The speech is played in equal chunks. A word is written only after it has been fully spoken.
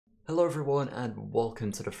Hello everyone and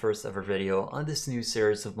welcome to the first ever video on this new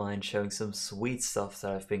series of mine showing some sweet stuff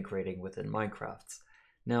that I've been creating within Minecraft.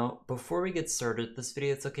 Now, before we get started, this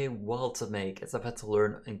video took a while to make as I've had to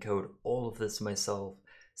learn and code all of this myself.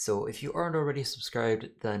 So if you aren't already subscribed,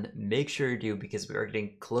 then make sure you do because we are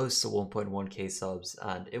getting close to 1.1k subs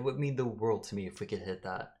and it would mean the world to me if we could hit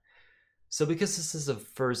that. So because this is the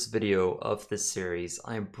first video of this series,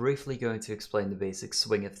 I am briefly going to explain the basic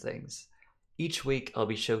swing of things. Each week, I'll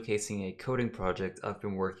be showcasing a coding project I've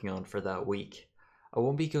been working on for that week. I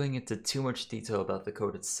won't be going into too much detail about the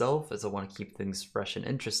code itself as I want to keep things fresh and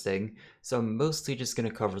interesting, so I'm mostly just going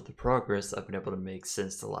to cover the progress I've been able to make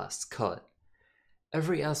since the last cut.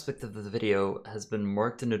 Every aspect of the video has been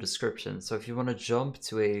marked in the description, so if you want to jump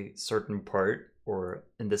to a certain part, or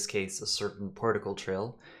in this case a certain particle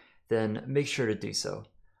trail, then make sure to do so.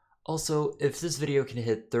 Also, if this video can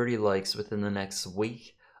hit 30 likes within the next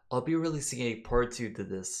week, I'll be releasing a part 2 to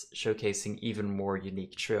this, showcasing even more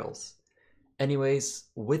unique trails. Anyways,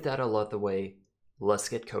 with that out of the way, let's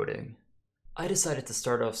get coding. I decided to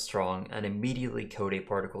start off strong and immediately code a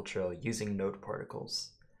particle trail using node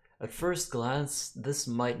particles. At first glance, this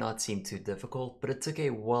might not seem too difficult, but it took a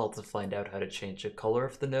while to find out how to change the color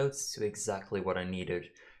of the nodes to exactly what I needed,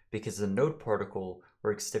 because the node particle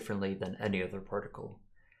works differently than any other particle.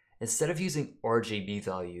 Instead of using RGB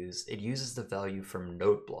values, it uses the value from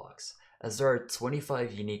node blocks. As there are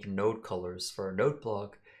 25 unique node colors for a node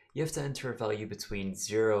block, you have to enter a value between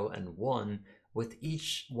 0 and 1, with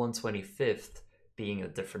each 1/25th being a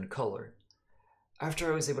different color.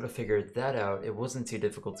 After I was able to figure that out, it wasn't too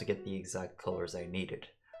difficult to get the exact colors I needed.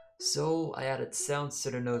 So I added sounds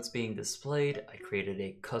to the nodes being displayed, I created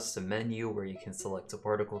a custom menu where you can select a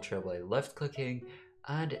particle trail by left-clicking,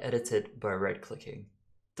 and edit it by right-clicking.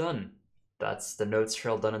 Done. That's the nodes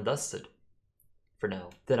trail done and dusted. For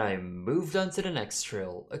now. Then I moved on to the next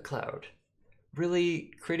trail, a cloud.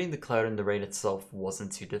 Really, creating the cloud and the rain itself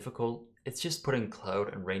wasn't too difficult. It's just putting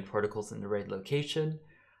cloud and rain particles in the right location.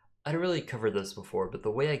 I didn't really cover this before, but the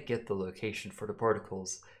way I get the location for the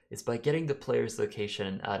particles is by getting the player's location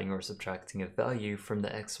and adding or subtracting a value from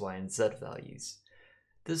the X, Y, and Z values.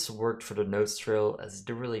 This worked for the nodes trail as it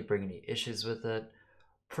didn't really bring any issues with it.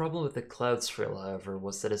 Problem with the clouds trail, however,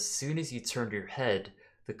 was that as soon as you turned your head,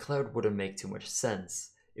 the cloud wouldn't make too much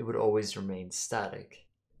sense. It would always remain static.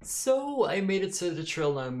 So I made it so the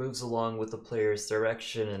trail now moves along with the player's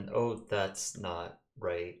direction, and oh, that's not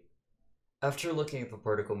right. After looking at the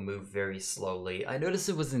particle move very slowly, I noticed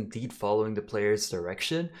it was indeed following the player's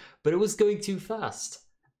direction, but it was going too fast.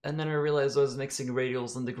 And then I realized I was mixing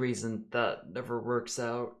radials and degrees, and that never works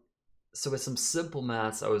out. So with some simple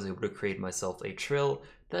maths, I was able to create myself a trail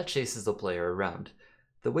that chases the player around.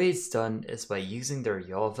 The way it's done is by using their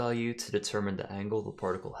yaw value to determine the angle the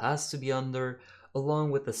particle has to be under,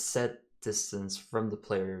 along with the set distance from the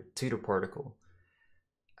player to the particle.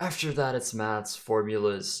 After that, it's maths,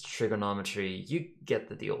 formulas, trigonometry, you get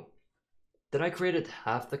the deal. Then I created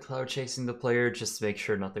half the cloud chasing the player just to make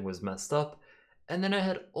sure nothing was messed up, and then I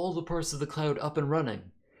had all the parts of the cloud up and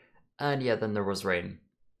running. And yeah, then there was rain.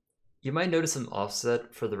 You might notice some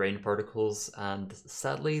offset for the rain particles, and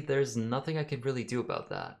sadly, there's nothing I can really do about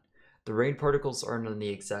that. The rain particles aren't in the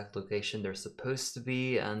exact location they're supposed to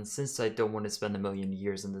be, and since I don't want to spend a million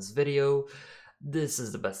years in this video, this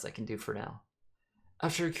is the best I can do for now.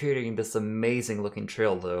 After creating this amazing looking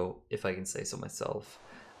trail though, if I can say so myself,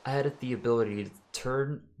 I added the ability to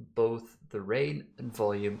turn both the rain and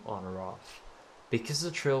volume on or off. Because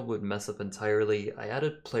the trail would mess up entirely, I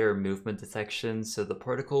added player movement detection so the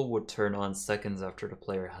particle would turn on seconds after the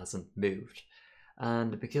player hasn't moved.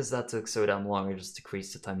 And because that took so damn long, I just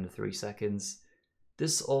decreased the time to 3 seconds.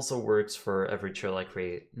 This also works for every trail I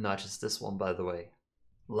create, not just this one by the way.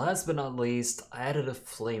 Last but not least, I added a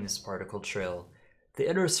flames particle trail. The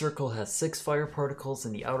inner circle has 6 fire particles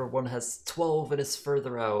and the outer one has 12 and is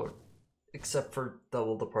further out. Except for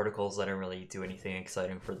double the particles, I didn't really do anything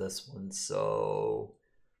exciting for this one, so...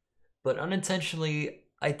 But unintentionally,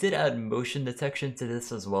 I did add motion detection to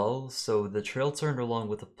this as well, so the trail turned along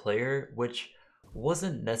with the player, which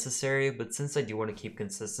wasn't necessary, but since I do want to keep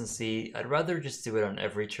consistency, I'd rather just do it on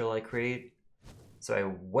every trail I create. So I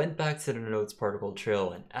went back to the nodes particle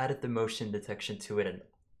trail and added the motion detection to it, and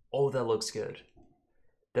oh, that looks good.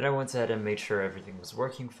 Then I went ahead and made sure everything was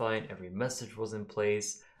working fine, every message was in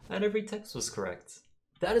place, and every text was correct.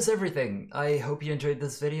 That is everything. I hope you enjoyed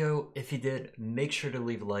this video. If you did, make sure to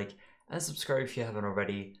leave a like and subscribe if you haven't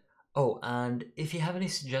already. Oh, and if you have any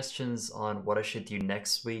suggestions on what I should do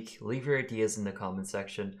next week, leave your ideas in the comment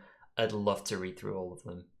section. I'd love to read through all of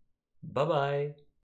them. Bye bye!